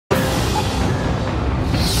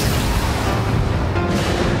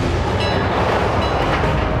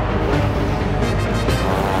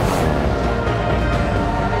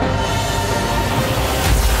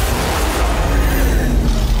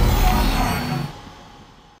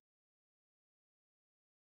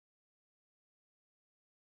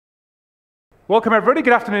Welcome everybody,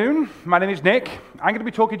 good afternoon. My name is Nick. I'm going to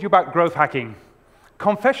be talking to you about growth hacking.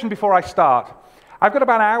 Confession before I start. I've got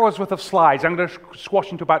about an hour's worth of slides. I'm going to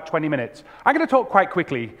squash into about 20 minutes. I'm going to talk quite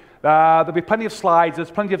quickly. There'll be plenty of slides, there's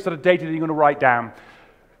plenty of sort of data that you're going to write down.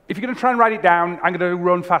 If you're going to try and write it down, I'm going to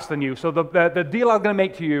run faster than you. So the deal I'm going to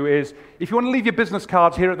make to you is, if you want to leave your business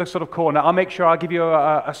cards here at the sort of corner, I'll make sure I'll give you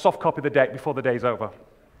a soft copy of the deck before the day's over.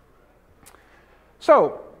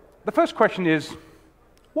 So, the first question is,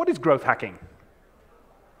 what is growth hacking?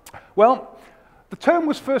 Well, the term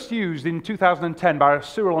was first used in 2010 by a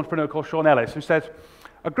serial entrepreneur called Sean Ellis, who said,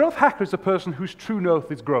 a growth hacker is a person whose true north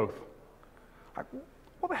is growth.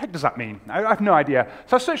 What the heck does that mean? I have no idea.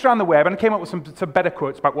 So I searched around the web and I came up with some better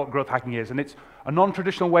quotes about what growth hacking is. And it's a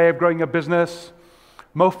non-traditional way of growing a business,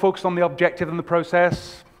 more focused on the objective than the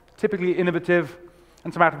process, typically innovative,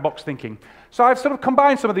 and some out-of-the-box thinking. So I've sort of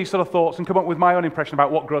combined some of these sort of thoughts and come up with my own impression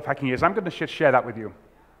about what growth hacking is. I'm going to share that with you.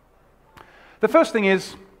 The first thing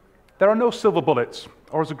is, there are no silver bullets,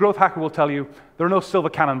 or as a growth hacker will tell you, there are no silver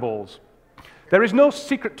cannonballs. There is no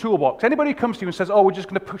secret toolbox. Anybody who comes to you and says, oh, we're just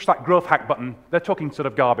going to push that growth hack button, they're talking sort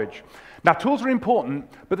of garbage. Now, tools are important,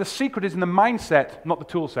 but the secret is in the mindset, not the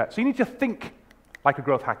tool set. So you need to think like a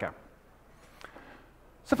growth hacker.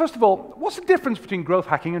 So first of all, what's the difference between growth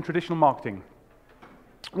hacking and traditional marketing?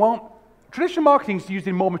 Well, traditional marketing is used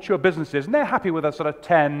in more mature businesses, and they're happy with a sort of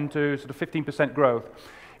 10 to sort of 15% growth.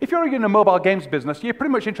 If you're in a mobile games business, you're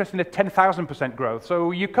pretty much interested in a 10,000% growth, so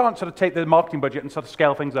you can't sort of take the marketing budget and sort of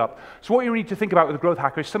scale things up. So what you need to think about with a growth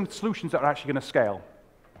hacker is some solutions that are actually going to scale.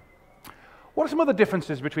 What are some other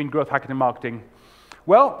differences between growth hacking and marketing?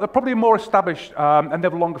 Well, they're probably more established and they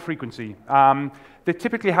have a longer frequency. They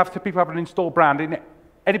typically people have an installed brand.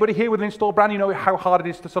 Anybody here with an installed brand, you know how hard it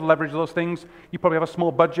is to sort of leverage those things? You probably have a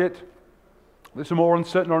small budget. There's a more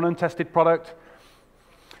uncertain or an untested product.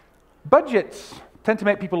 Budgets tend to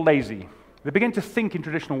make people lazy. They begin to think in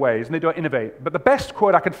traditional ways, and they don't innovate. But the best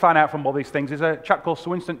quote I could find out from all these things is a chap called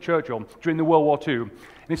Sir Winston Churchill during the World War II. And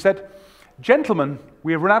he said, gentlemen,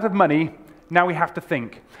 we have run out of money, now we have to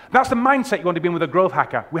think. That's the mindset you want to be in with a growth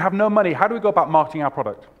hacker. We have no money, how do we go about marketing our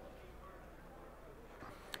product?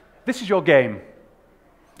 This is your game.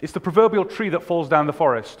 It's the proverbial tree that falls down the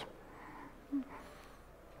forest.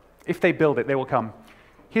 If they build it, they will come.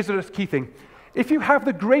 Here's the key thing. If you have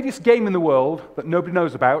the greatest game in the world that nobody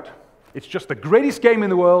knows about, it's just the greatest game in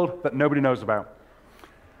the world that nobody knows about.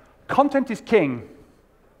 Content is king,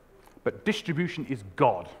 but distribution is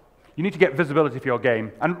God. You need to get visibility for your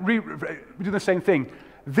game. And we do the same thing.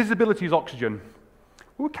 Visibility is oxygen.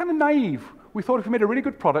 We were kind of naive. We thought if we made a really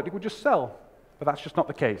good product, it would just sell. But that's just not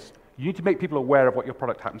the case. You need to make people aware of what your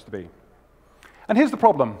product happens to be. And here's the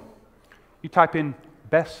problem. You type in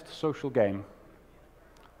best social game.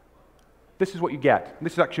 This is what you get.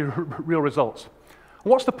 This is actually real results. And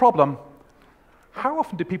what's the problem? How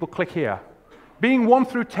often do people click here? Being 1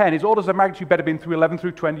 through 10 is orders of magnitude better being through 11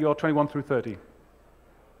 through 20 or 21 through 30.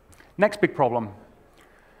 Next big problem.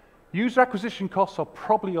 User acquisition costs are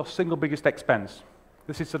probably your single biggest expense.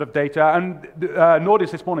 This is sort of data, and Nordis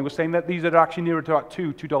this morning was saying that these are actually nearer to about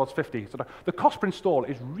 $2.50. So the cost per install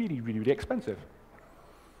is really, really, really expensive.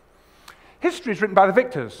 History is written by the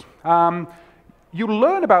victors. You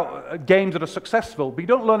learn about games that are successful, but you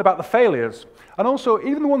don't learn about the failures. And also,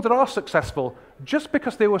 even the ones that are successful, just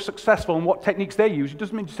because they were successful and what techniques they use, it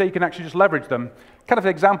doesn't mean to say you can actually just leverage them. Kind of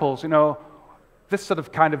examples, you know, this sort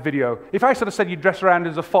of kind of video. If I sort of said you dress around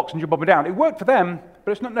as a fox and jump up and down, it worked for them,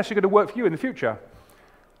 but it's not necessarily going to work for you in the future.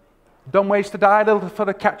 Dumb Ways to Die, a little sort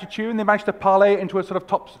of catchy tune, they managed to parlay it into a sort of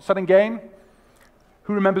top-selling game.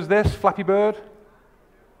 Who remembers this? Flappy Bird?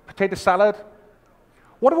 Potato Salad?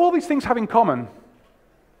 What do all these things have in common?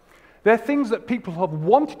 They're things that people have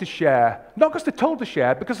wanted to share, not because they're told to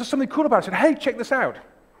share, because there's something cool about it. Said, hey, check this out.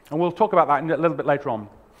 And we'll talk about that a little bit later on.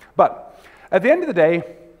 But at the end of the day,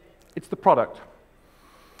 it's the product.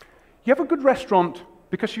 You have a good restaurant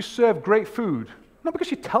because you serve great food, not because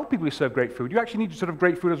you tell people you serve great food. You actually need sort of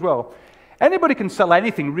great food as well. Anybody can sell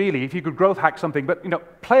anything, really, if you could growth hack something, but you know,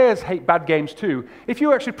 players hate bad games too. If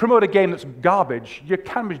you actually promote a game that's garbage, you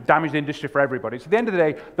can damage the industry for everybody. So at the end of the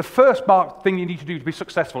day, the first thing you need to do to be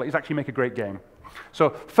successful is actually make a great game. So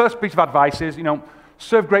first piece of advice is, you know,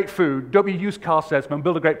 serve great food, don't be a used car salesman,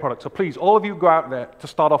 build a great product. So please, all of you go out there to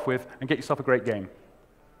start off with and get yourself a great game.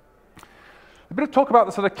 A bit of talk about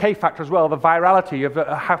the sort of K factor as well, the virality of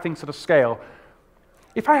how things sort of scale.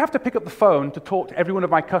 If I have to pick up the phone to talk to every one of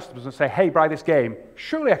my customers and say, hey, buy this game,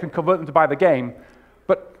 surely I can convert them to buy the game,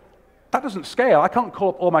 but that doesn't scale. I can't call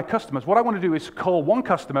up all my customers. What I want to do is call one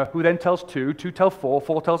customer who then tells two, two tells four,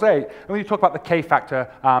 four tells eight. And when you talk about the K factor,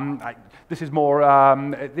 this is more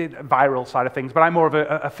the viral side of things, but I'm more of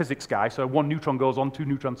a physics guy, so one neutron goes on, two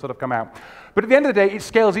neutrons sort of come out. But at the end of the day, it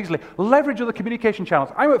scales easily. Leverage other communication channels.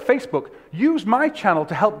 I'm at Facebook. Use my channel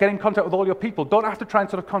to help get in contact with all your people. Don't have to try and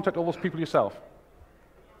sort of contact all those people yourself.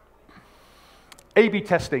 A/B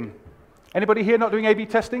testing. Anybody here not doing A/B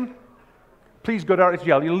testing? Please go directly to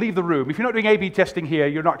jail. You'll leave the room. If you're not doing A/B testing here,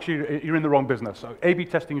 you're in the wrong business. So A/B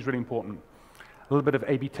testing is really important. A little bit of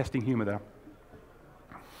A/B testing humor there.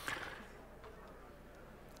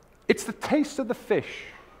 It's the taste of the fish,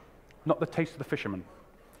 not the taste of the fisherman.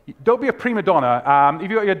 Don't be a prima donna. If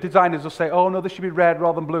you've got your designers will say, oh, no, this should be red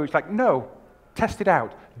rather than blue. It's like, no, test it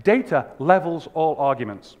out. Data levels all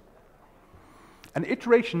arguments. And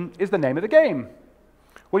iteration is the name of the game.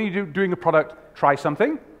 When you're doing a product, try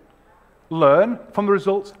something. Learn from the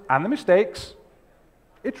results and the mistakes,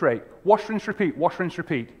 iterate, wash, rinse, repeat, wash, rinse,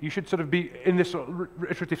 repeat. You should sort of be in this sort of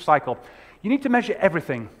iterative cycle. You need to measure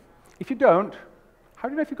everything. If you don't, how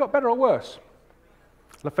do you know if you've got better or worse?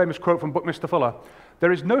 The famous quote from Buckminster Fuller,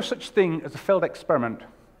 there is no such thing as a failed experiment,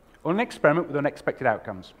 or an experiment with unexpected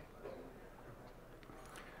outcomes.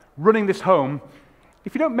 Running this home,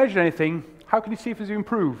 if you don't measure anything, how can you see if it's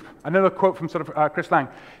improved? Another quote from sort of Chris Lang.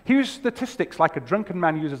 He used statistics like a drunken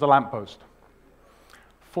man uses a lamppost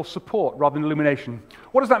for support rather than illumination.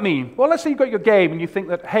 What does that mean? Well, let's say you've got your game and you think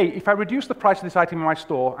that, hey, if I reduce the price of this item in my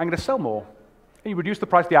store, I'm going to sell more. And you reduce the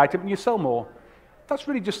price of the item and you sell more. That's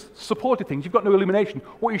really just supported things. You've got no illumination.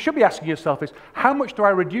 What you should be asking yourself is, how much do I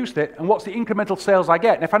reduce it and what's the incremental sales I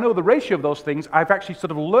get? And if I know the ratio of those things, I've actually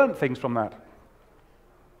sort of learned things from that.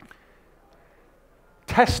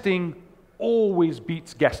 Testing always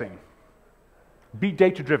beats guessing. Be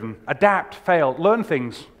data-driven. Adapt, fail, learn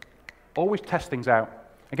things. Always test things out.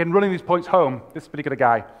 Again, running these points home, this particular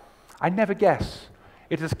guy. I never guess.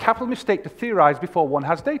 It is a capital mistake to theorize before one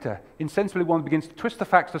has data. Insensibly, one begins to twist the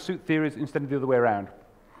facts to suit theories instead of the other way around.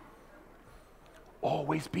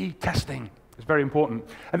 Always be testing. It's very important.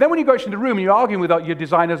 And then when you go into the room and you're arguing with your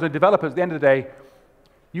designers and developers, at the end of the day,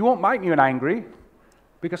 you won't make me an angry,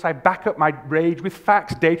 because I back up my rage with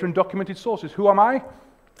facts, data, and documented sources. Who am I?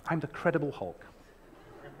 I'm the credible Hulk.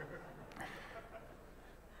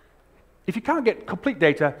 If you can't get complete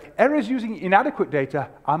data, errors using inadequate data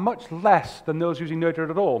are much less than those using no data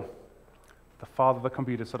at all. The father of the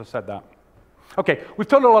computer sort of said that. Okay, we've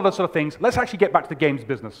told a lot of sort of things. Let's actually get back to the games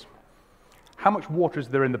business. How much water is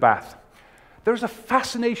there in the bath? There's a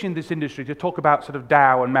fascination in this industry to talk about sort of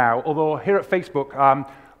DAO and MAO, although here at Facebook,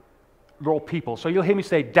 we're all people. So you'll hear me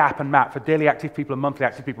say DAP and MAP for daily active people and monthly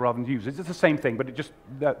active people rather than users. It's the same thing, but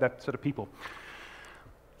they're sort of people.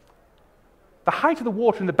 The height of the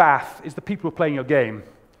water in the bath is the people who are playing your game.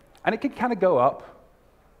 And it can kind of go up,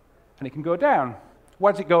 and it can go down.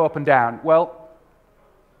 Why does it go up and down? Well,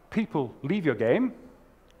 people leave your game,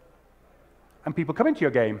 and people come into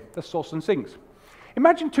your game. There's source and sinks.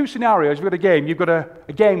 Imagine two scenarios. You've got a game. You've got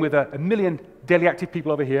a game with a million daily active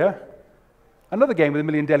people over here, another game with 1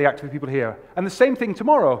 million daily active people here. And the same thing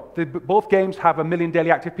tomorrow. Both games have 1 million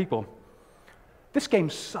daily active people. This game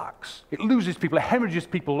sucks. It loses people, it hemorrhages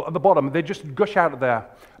people at the bottom. They just gush out of there.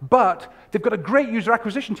 But they've got a great user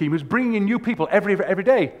acquisition team who's bringing in new people every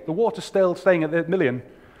day. The water's still staying at the 1 million.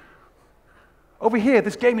 Over here,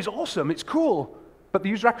 this game is awesome. It's cool. But the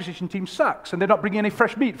user acquisition team sucks, and they're not bringing any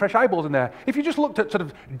fresh meat, fresh eyeballs in there. If you just looked at sort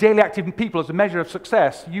of daily active people as a measure of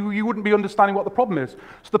success, you wouldn't be understanding what the problem is.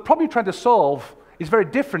 So the problem you're trying to solve is very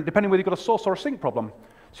different depending whether you've got a source or a sink problem.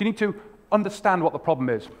 So you need to understand what the problem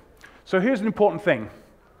is. So here's an important thing.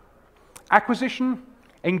 Acquisition,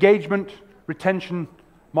 engagement, retention,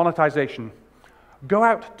 monetization. Go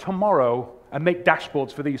out tomorrow and make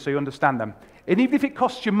dashboards for these so you understand them. And even if it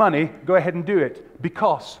costs you money, go ahead and do it,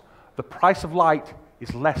 because the price of light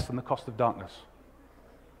is less than the cost of darkness.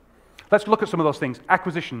 Let's look at some of those things.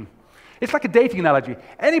 Acquisition. It's like a dating analogy.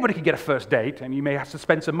 Anybody can get a first date, and you may have to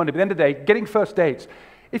spend some money, but at the end of the day, getting first dates,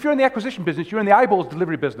 if you're in the acquisition business, you're in the eyeballs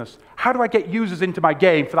delivery business. How do I get users into my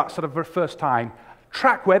game for that sort of first time?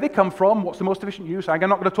 Track where they come from, what's the most efficient use. I'm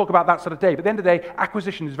not going to talk about that sort of day, but at the end of the day,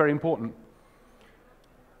 acquisition is very important.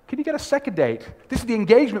 Can you get a second date? This is the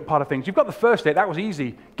engagement part of things. You've got the first date, that was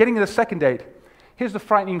easy. Getting the second date. Here's the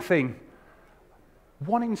frightening thing.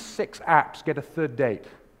 1 in 6 apps get a third date.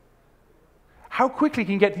 How quickly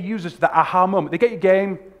can you get the users to that aha moment? They get your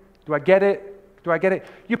game. Do I get it? Do I get it?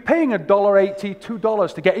 You're paying $1.80,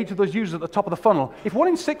 $2 to get each of those users at the top of the funnel. If 1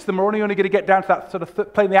 in 6 of them are only going to get down to that sort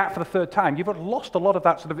of playing the app for the third time, you've lost a lot of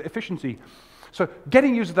that sort of efficiency. So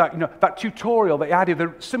getting users that tutorial that you added,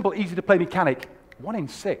 the simple, easy to play mechanic, 1 in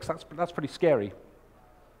 6, that's pretty scary.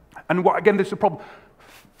 And again, this is a problem.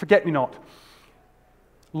 Forget me not.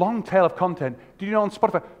 Long tail of content. Did you know on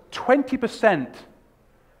Spotify, 20%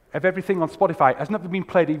 of everything on Spotify has never been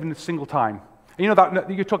played even a single time? And you know that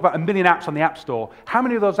you talk about 1 million apps on the App Store. How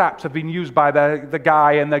many of those apps have been used by the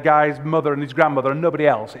guy and the guy's mother and his grandmother and nobody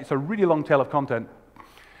else? It's a really long tail of content.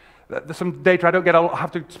 There's some data I don't get. I'll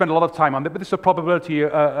have to spend a lot of time on it, but this is a probability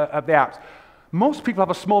of the apps. Most people have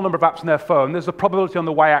a small number of apps on their phone. There's a probability on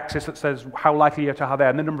the y-axis that says how likely you are to have there,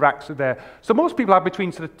 and the number of apps are there. So most people have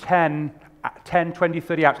between sort of 10, 20,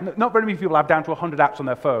 30 apps. Not very many people have down to 100 apps on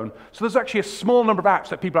their phone. So there's actually a small number of apps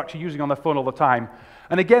that people are actually using on their phone all the time.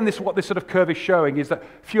 And again, what this sort of curve is showing is that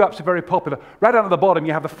few apps are very popular. Right down at the bottom,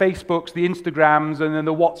 you have the Facebooks, the Instagrams, and then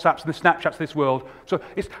the WhatsApps and the Snapchats of this world. So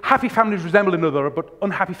it's happy families resemble another, but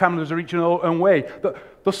unhappy families are each in their own way.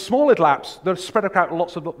 The small little apps, they're spread out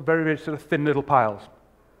lots of very, very sort of thin little piles.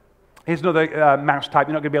 Here's another mouse type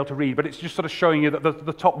you're not going to be able to read, but it's just sort of showing you that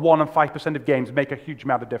the top 1 and 5% of games make a huge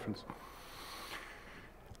amount of difference.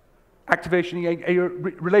 Activation, a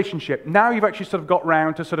relationship. Now you've actually sort of got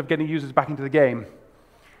round to sort of getting users back into the game.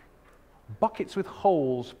 Buckets with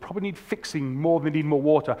holes probably need fixing more than they need more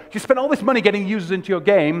water. You spend all this money getting users into your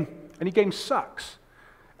game, and your game sucks.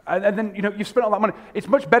 And then you've spent all that money. It's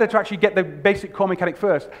much better to actually get the basic core mechanic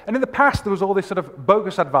first. And in the past, there was all this sort of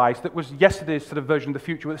bogus advice that was yesterday's sort of version of the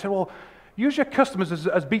future, where they said, well, use your customers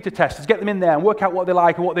as beta testers, get them in there and work out what they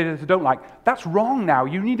like and what they don't like. That's wrong now.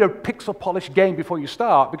 You need a pixel-polished game before you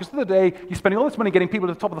start, because at the end of the day, you're spending all this money getting people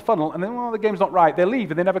to the top of the funnel, and then, well, the game's not right. They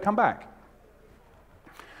leave, and they never come back.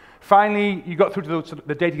 Finally, you got through to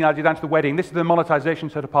the dating analogy down to the wedding. This is the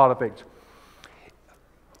monetization sort of part of it.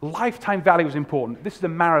 Lifetime value is important. This is a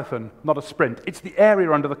marathon, not a sprint. It's the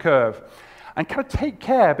area under the curve. And kind of take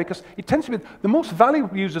care, because it tends to be the most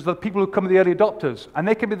valuable users are the people who come the early adopters, and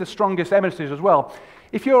they can be the strongest emissaries as well.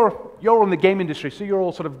 If you're in the game industry, so you're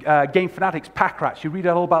all sort of game fanatics, pack rats, you read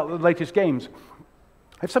all about the latest games.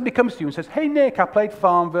 If somebody comes to you and says, hey, Nick, I played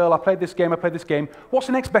Farmville, I played this game, what's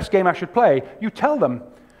the next best game I should play? You tell them.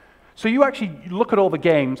 So you actually look at all the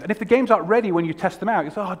games, and if the games aren't ready when you test them out, you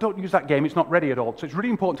say, oh, don't use that game, it's not ready at all. So it's really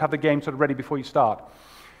important to have the game sort of ready before you start.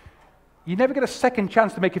 You never get a second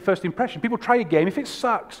chance to make your first impression. People try a game, if it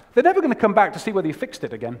sucks, they're never going to come back to see whether you fixed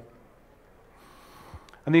it again.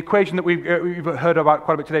 And the equation that we've heard about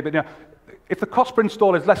quite a bit today, but if the cost per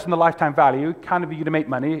install is less than the lifetime value, kind of you're going to make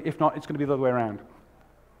money. If not, it's going to be the other way around.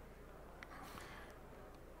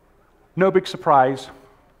 No big surprise.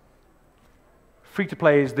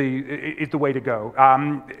 Free-to-play is the way to go.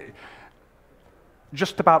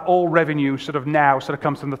 Just about all revenue sort of now sort of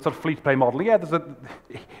comes from the sort of free-to-play model. Yeah,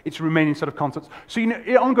 it's remaining sort of constants. So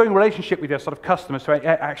your ongoing relationship with your sort of customers to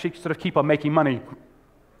actually sort of keep on making money.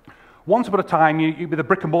 Once upon a time, with the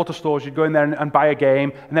brick and mortar stores, you'd go in there and buy a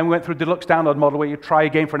game, and then we went through a deluxe download model where you'd try a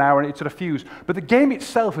game for an hour and it'd sort of fuse. But the game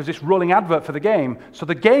itself is this rolling advert for the game. So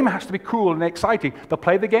the game has to be cool and exciting. They'll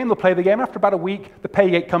play the game. After about a week, the pay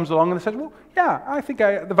gate comes along and they says, well, yeah, I think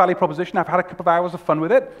the value proposition, I've had a couple of hours of fun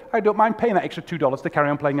with it. I don't mind paying that extra $2 to carry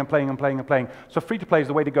on playing and playing and playing and playing. So free-to-play is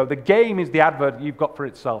the way to go. The game is the advert you've got for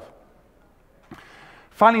itself.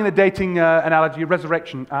 Finally, in the dating analogy,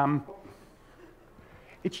 resurrection.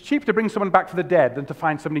 It's cheaper to bring someone back from the dead than to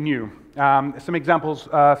find somebody new. Some examples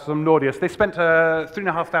from Nordeus. They spent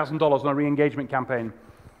 $3,500 on a re-engagement campaign,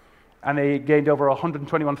 and they gained over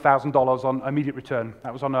 $121,000 on immediate return.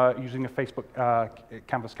 That was on using a Facebook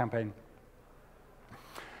Canvas campaign.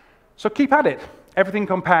 So keep at it. Everything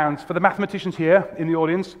compounds. For the mathematicians here in the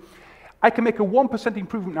audience, I can make a 1%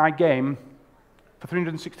 improvement in my game for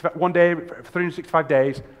 365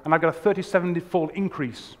 days, and I've got a 37-fold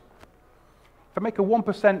increase. If I make a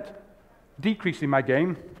 1% decrease in my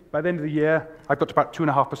game, by the end of the year, I've got to about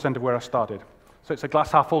 2.5% of where I started. So it's a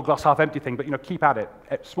glass half full, glass half empty thing, but keep at it.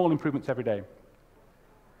 Small improvements every day.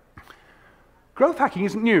 Growth hacking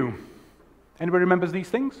isn't new. Anybody remembers these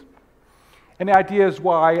things? Any ideas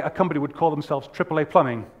why a company would call themselves AAA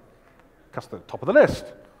Plumbing? Because they're top of the list.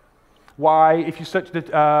 Why, if you search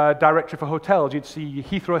the directory for hotels, you'd see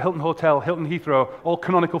Heathrow, Hilton Hotel, Hilton Heathrow, all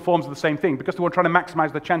canonical forms of the same thing, because they were trying to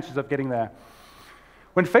maximize the chances of getting there.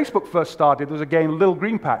 When Facebook first started, there was a game, Little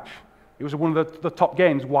Green Patch. It was one of the top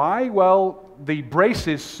games. Why? Well, the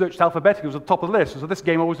braces searched alphabetically was at the top of the list, so this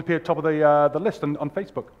game always appeared top of the list on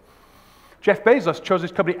Facebook. Jeff Bezos chose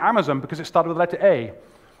his company Amazon because it started with the letter A.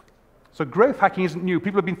 So growth hacking isn't new.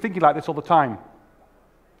 People have been thinking like this all the time.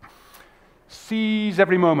 Seize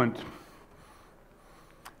every moment.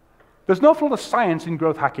 There's an awful lot of science in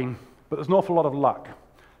growth hacking, but there's an awful lot of luck.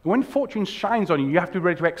 And when fortune shines on you, you have to be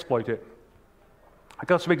ready to exploit it. I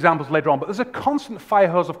got some examples later on, but there's a constant fire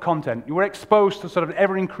hose of content. You were exposed to sort of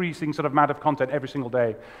ever-increasing sort of amount of content every single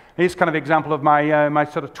day. Here's kind of an example of my, my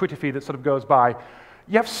sort of Twitter feed that sort of goes by.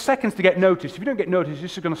 You have seconds to get noticed. If you don't get noticed, you're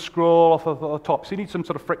just going to scroll off the top, so you need some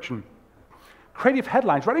sort of friction. Creative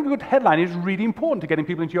headlines. Writing a good headline is really important to getting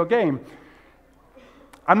people into your game.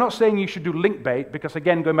 I'm not saying you should do link bait, because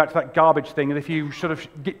again, going back to that garbage thing, that if you sort of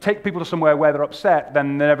take people to somewhere where they're upset,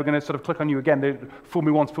 then they're never going to sort of click on you again. They fool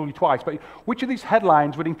me once, fool you twice. But which of these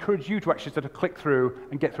headlines would encourage you to actually sort of click through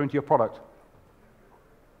and get through into your product?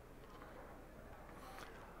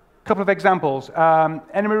 A couple of examples.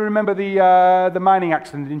 Anybody remember the mining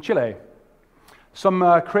accident in Chile?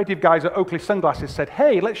 Some creative guys at Oakley Sunglasses said,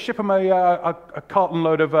 hey, let's ship them a carton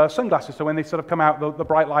load of sunglasses, so when they sort of come out, the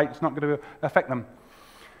bright light is not going to affect them.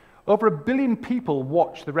 Over 1 billion people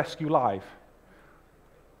watched the rescue live.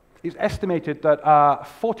 It's estimated that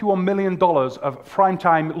 $41 million of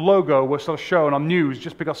primetime logo was sort of shown on news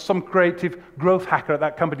just because some creative growth hacker at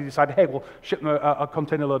that company decided, hey, we'll ship them a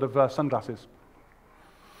container load of sunglasses.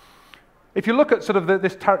 If you look at sort of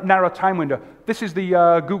this narrow time window, this is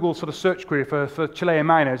the Google sort of search query for Chilean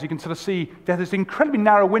miners. You can sort of see there's this incredibly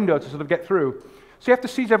narrow window to sort of get through. So you have to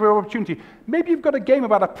seize every opportunity. Maybe you've got a game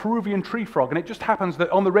about a Peruvian tree frog, and it just happens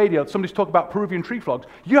that on the radio somebody's talking about Peruvian tree frogs.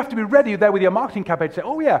 You have to be ready there with your marketing campaign to say,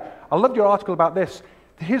 oh yeah, I loved your article about this.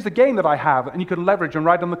 Here's the game that I have, and you can leverage and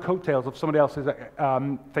ride on the coattails of somebody else's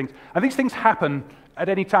things. And these things happen at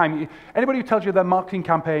any time. Anybody who tells you their marketing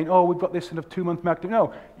campaign, oh, we've got this sort of 2-month marketing,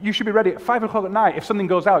 no, you should be ready at 5 o'clock at night. If something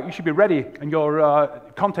goes out, you should be ready, and your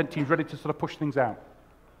content team's ready to sort of push things out.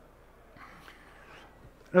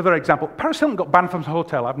 Another example, Paris Hilton got banned from the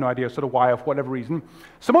hotel. I have no idea sort of why, or for whatever reason.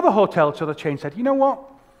 Some other hotel to the chain said, you know what?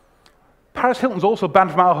 Paris Hilton's also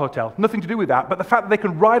banned from our hotel. Nothing to do with that, but the fact that they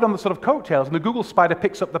can ride on the sort of coattails, and the Google Spider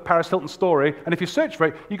picks up the Paris Hilton story, and if you search for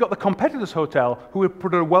it, you've got the competitor's hotel who would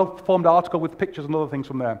put a well-formed article with pictures and other things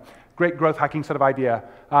from there. Great growth hacking sort of idea.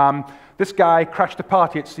 This guy crashed a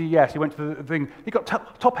party at CES. He went to the thing. He got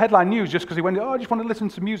top headline news just because he went, oh, I just want to listen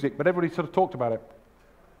to music, but everybody sort of talked about it.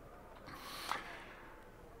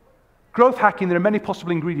 Growth hacking, there are many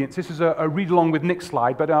possible ingredients. This is a read-along with Nick's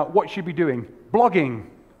slide, but what you should be doing? Blogging,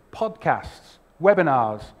 podcasts,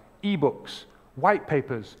 webinars, ebooks, white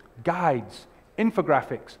papers, guides,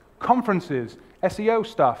 infographics, conferences, SEO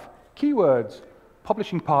stuff, keywords,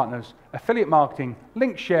 publishing partners, affiliate marketing,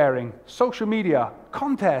 link sharing, social media,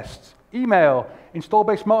 contests, email,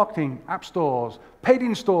 install-based marketing, app stores, paid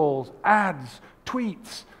installs, ads,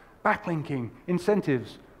 tweets, backlinking,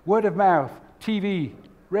 incentives, word of mouth, TV,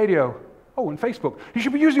 radio, oh, and Facebook. You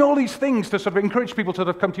should be using all these things to sort of encourage people to sort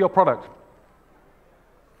of come to your product.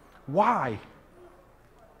 Why?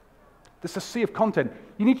 There's a sea of content.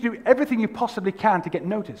 You need to do everything you possibly can to get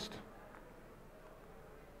noticed.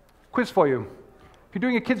 Quiz for you. If you're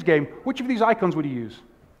doing a kids game, which of these icons would you use?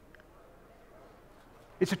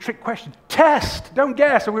 It's a trick question. Test! Don't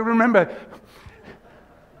guess, and we remember.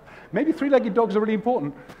 Maybe three-legged dogs are really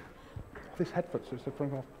important. This headfoot is the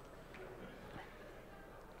front off.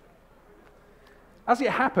 As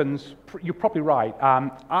it happens, you're probably right.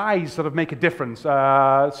 Eyes sort of make a difference.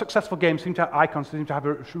 Successful games seem to have icons, seem to have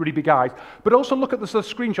really big eyes. But also look at the sort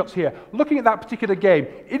of screenshots here. Looking at that particular game,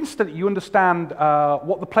 instantly you understand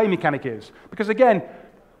what the play mechanic is. Because again,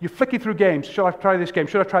 you're flicking through games. Should I try this game?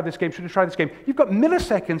 Should I try this game? Should I try this game? You've got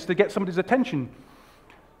milliseconds to get somebody's attention.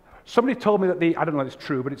 Somebody told me that I don't know if it's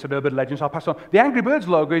true, but it's an urban legend, so I'll pass on. The Angry Birds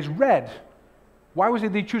logo is red. Why was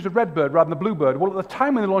it they choose a red bird rather than a blue bird? Well, at the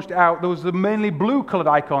time when they launched it out, there was the mainly blue-colored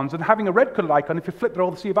icons, and having a red-colored icon, if you flip through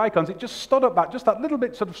all the sea of icons, it just stood up just that little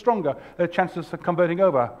bit sort of stronger chances of converting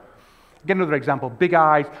over. Again, another example, big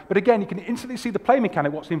eyes. But again, you can instantly see the play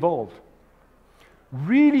mechanic, what's involved.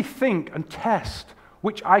 Really think and test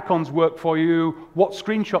which icons work for you, what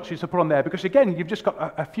screenshots you should put on there, because again, you've just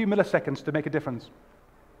got a few milliseconds to make a difference.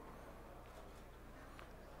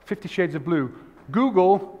 50 Shades of Blue.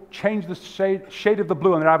 Google changed the shade of the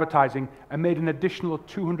blue on their advertising and made an additional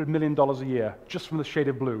 $200 million a year just from the shade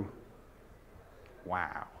of blue.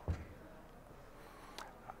 Wow.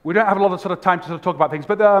 We don't have a lot of sort of time to sort of talk about things,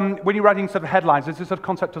 but when you're writing sort of headlines, there's this sort of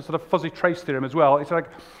concept of sort of fuzzy trace theorem as well. It's like,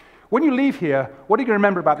 when you leave here, what are you going to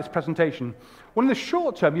remember about this presentation? Well, in the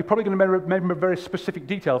short term, you're probably going to remember very specific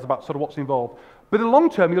details about sort of what's involved. But in the long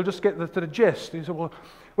term, you'll just get the gist. You say, well,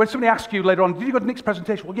 when somebody asks you later on, did you go to Nick's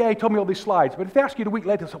presentation? Well, yeah, he told me all these slides. But if they ask you a week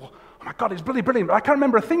later, say, well, oh my God, it's really brilliant. But I can't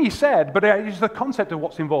remember a thing he said, but it's the concept of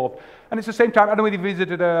what's involved. And it's the same time, I don't know whether you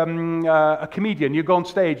visited a comedian. You go on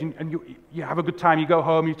stage and you have a good time. You go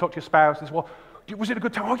home, you talk to your spouse. And say, well, was it a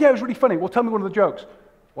good time? Oh, yeah, it was really funny. Well, tell me one of the jokes.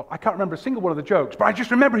 Well, I can't remember a single one of the jokes, but I just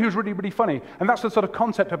remember he was really, really funny. And that's the sort of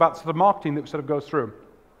concept about sort of marketing that sort of goes through.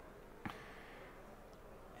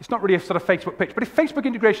 It's not really a sort of Facebook pitch, but if Facebook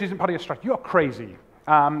integration isn't part of your strategy, you're crazy.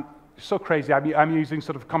 So crazy, I'm using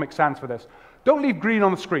sort of Comic Sans for this. Don't leave green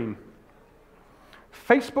on the screen.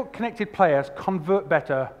 Facebook-connected players convert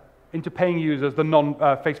better into paying users than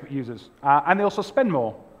non-Facebook users. And they also spend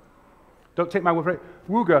more. Don't take my word for it.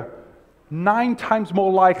 Wooga, 9 times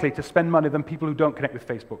more likely to spend money than people who don't connect with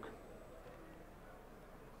Facebook.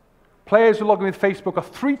 Players who log in with Facebook are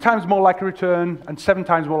 3 times more likely to return and 7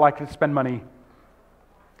 times more likely to spend money.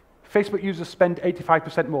 Facebook users spend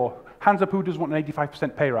 85% more. Hands up who does want an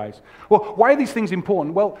 85% pay rise. Well, why are these things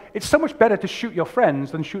important? Well, it's so much better to shoot your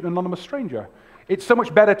friends than shoot an anonymous stranger. It's so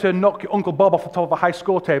much better to knock Uncle Bob off the top of a high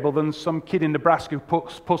score table than some kid in Nebraska who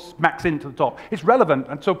puts Max into the top. It's relevant,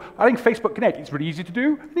 and so I think Facebook Connect, it's really easy to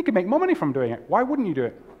do, and you can make more money from doing it. Why wouldn't you do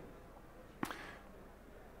it?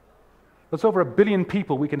 There's over 1 billion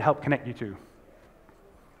people we can help connect you to.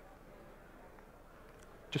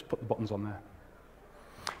 Just put the buttons on there.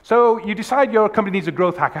 So you decide your company needs a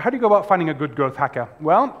growth hacker. How do you go about finding a good growth hacker?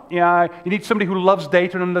 Well, yeah, you need somebody who loves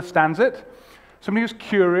data and understands it. Somebody who's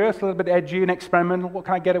curious, a little bit edgy and experimental. What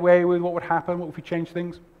can I get away with? What would happen? What if we change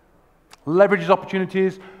things? Leverages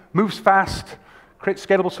opportunities, moves fast, creates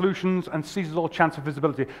scalable solutions, and seizes all chance of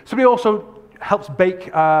visibility. Somebody also helps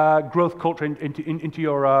bake growth culture into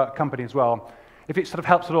your company as well. If it sort of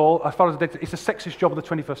helps at all, as far as data, it's a sexist job of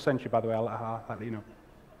the 21st century, by the way, I'll let you know.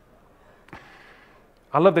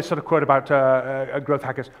 I love this sort of quote about growth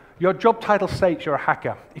hackers. Your job title states you're a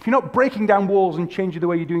hacker. If you're not breaking down walls and changing the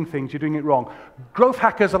way you're doing things, you're doing it wrong. Growth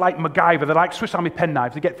hackers are like MacGyver. They're like Swiss Army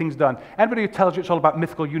penknives. They get things done. Anybody who tells you it's all about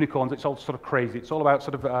mythical unicorns, it's all sort of crazy. It's all about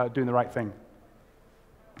sort of doing the right thing.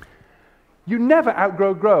 You never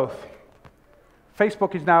outgrow growth.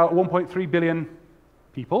 Facebook is now at 1.3 billion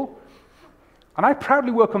people, and I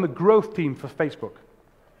proudly work on the growth team for Facebook.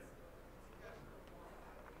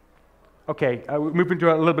 Okay, we're moving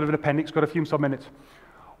to a little bit of an appendix, got a few more minutes.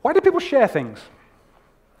 Why do people share things?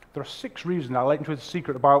 There are 6 reasons. I'll let you into the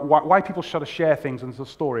secret about why people sort of share things, and it's a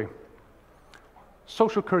story.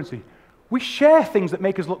 Social currency. We share things that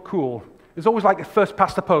make us look cool. It's always like the first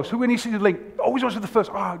past the post. Who, when you see the link, always wants to be the first.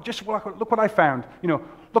 Oh, just look what I found. You know,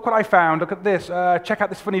 look what I found. Look at this. Check out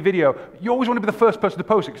this funny video. You always want to be the first person to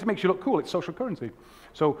post it because it makes you look cool. It's social currency.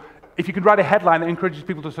 So if you could write a headline that encourages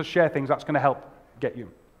people to sort of share things, that's going to help get you.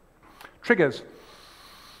 Triggers.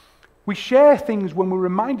 We share things when we're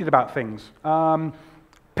reminded about things.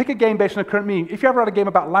 Pick a game based on a current meme. If you ever had a game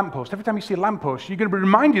about lamppost, every time you see a lamppost, you're going to be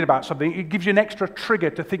reminded about something. It gives you an extra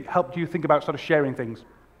trigger to help you think about sort of sharing things.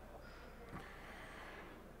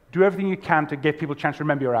 Do everything you can to give people a chance to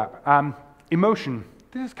remember your app. Emotion.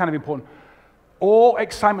 This is kind of important. Awe,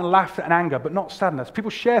 excitement, laughter, and anger, but not sadness.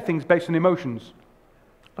 People share things based on emotions.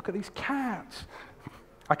 Look at these cats.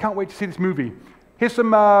 I can't wait to see this movie. Here's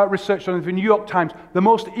some research on the New York Times. The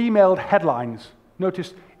most emailed headlines.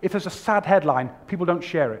 Notice, if there's a sad headline, people don't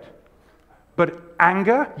share it. But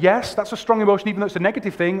anger, yes, that's a strong emotion, even though it's a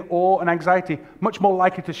negative thing, or an anxiety, much more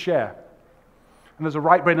likely to share. And there's a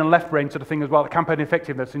right brain and left brain sort of thing as well, campaign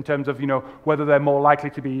effectiveness in terms of, you know, whether they're more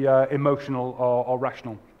likely to be emotional or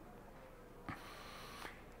rational.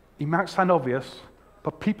 It might sound obvious,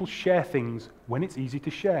 but people share things when it's easy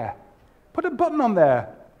to share. Put a button on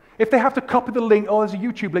there. If they have to copy the link, or there's a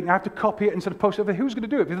YouTube link, they have to copy it and sort of post it over, who's going to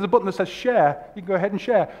do it? If there's a button that says share, you can go ahead and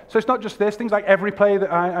share. So it's not just this, things like EveryPlay,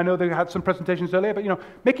 that I know they had some presentations earlier, but you know,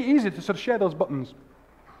 make it easy to sort of share those buttons.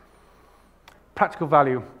 Practical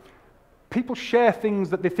value. People share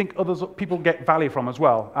things that they think people get value from as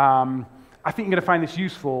well. I think you're going to find this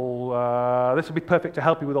useful. This will be perfect to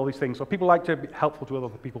help you with all these things. So people like to be helpful to other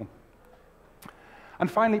people.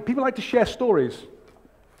 And finally, people like to share stories.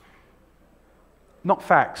 Not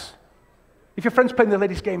facts. If your friend's playing the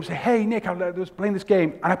latest game, say, hey, Nick, I was playing this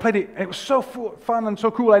game, and I played it, and it was so fun and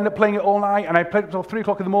so cool, I ended up playing it all night, and I played it until 3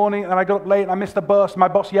 o'clock in the morning, and I got up late, and I missed the bus, and my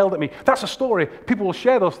boss yelled at me. That's a story. People will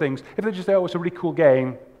share those things. If they just say, oh, it's a really cool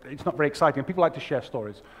game, it's not very exciting. People like to share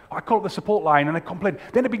stories. Oh, I called up the support line, and I complained.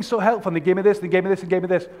 They ended up being so helpful, and they gave me this, they gave me this, and gave me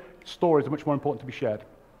this. Stories are much more important to be shared.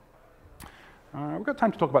 We've got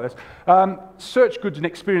time to talk about this. Search goods and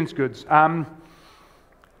experience goods.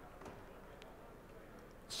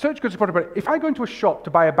 Search goods are important, but if I go into a shop to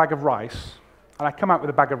buy a bag of rice, and I come out with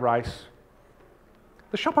a bag of rice,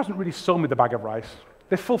 the shop hasn't really sold me the bag of rice.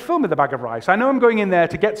 They fulfill me the bag of rice. I know I'm going in there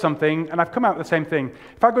to get something, and I've come out with the same thing.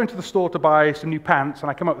 If I go into the store to buy some new pants, and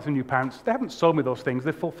I come out with some new pants, they haven't sold me those things.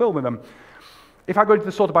 They fulfill me them. if I go into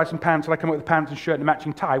the store to buy some pants and I come up with pants and shirt and a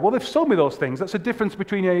matching tie, well, they've sold me those things. That's the difference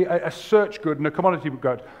between a search good and a commodity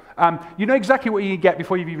good. You know exactly what you get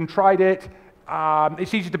before you've even tried it.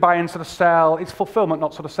 It's easy to buy and sort of sell. It's fulfillment,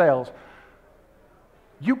 not sort of sales.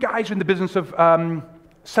 You guys are in the business of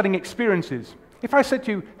selling experiences. If I said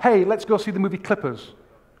to you, hey, let's go see the movie Clippers,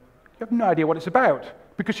 you have no idea what it's about,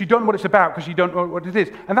 because you don't know what it's about, because you don't know what it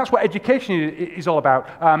is. And that's what education is all about.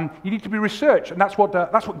 You need to be researched, and that's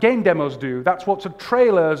what game demos do. That's what sort of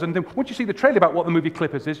trailers, and then once you see the trailer about what the movie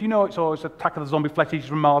Clippers is, you know it's always Attack of the Zombie Flesh Eaters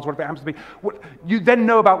from Mars, whatever it happens to be. You then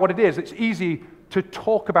know about what it is. It's easy to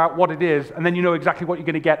talk about what it is, and then you know exactly what you're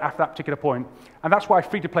going to get after that particular point. And that's why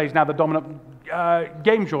free-to-play is now the dominant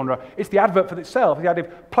game genre. It's the advert for itself. The idea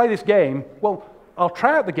of, play this game, well, I'll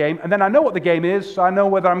try out the game, and then I know what the game is, so I know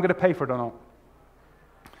whether I'm going to pay for it or not.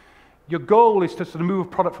 Your goal is to sort of move a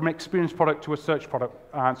product from an experience product to a search product,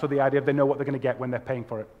 so the idea of they know what they're going to get when they're paying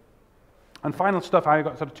for it. And final stuff, I've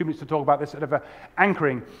got sort of 2 minutes to talk about this, sort of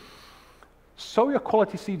anchoring. Sow your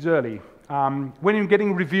quality seeds early. When you're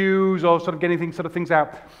getting reviews or sort of getting things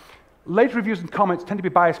out, later reviews and comments tend to be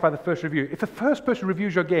biased by the first review. If the first person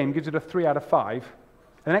reviews your game, gives it a 3 out of 5, and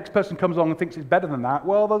the next person comes along and thinks it's better than that,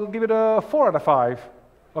 well, they'll give it a 4 out of 5.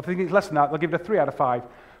 Or if they think it's less than that, they'll give it a 3 out of 5.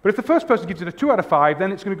 But if the first person gives it a 2 out of 5,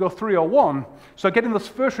 then it's going to go 3 or 1. So getting those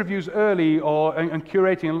first reviews early and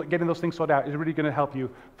curating and getting those things sorted out is really going to help you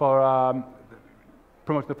for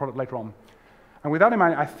promoting the product later on. And with that in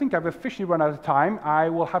mind, I think I've officially run out of time. I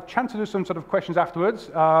will have a chance to do some sort of questions afterwards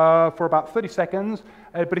for about 30 seconds.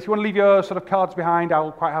 But if you want to leave your sort of cards behind,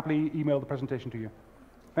 I'll quite happily email the presentation to you.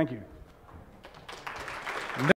 Thank you.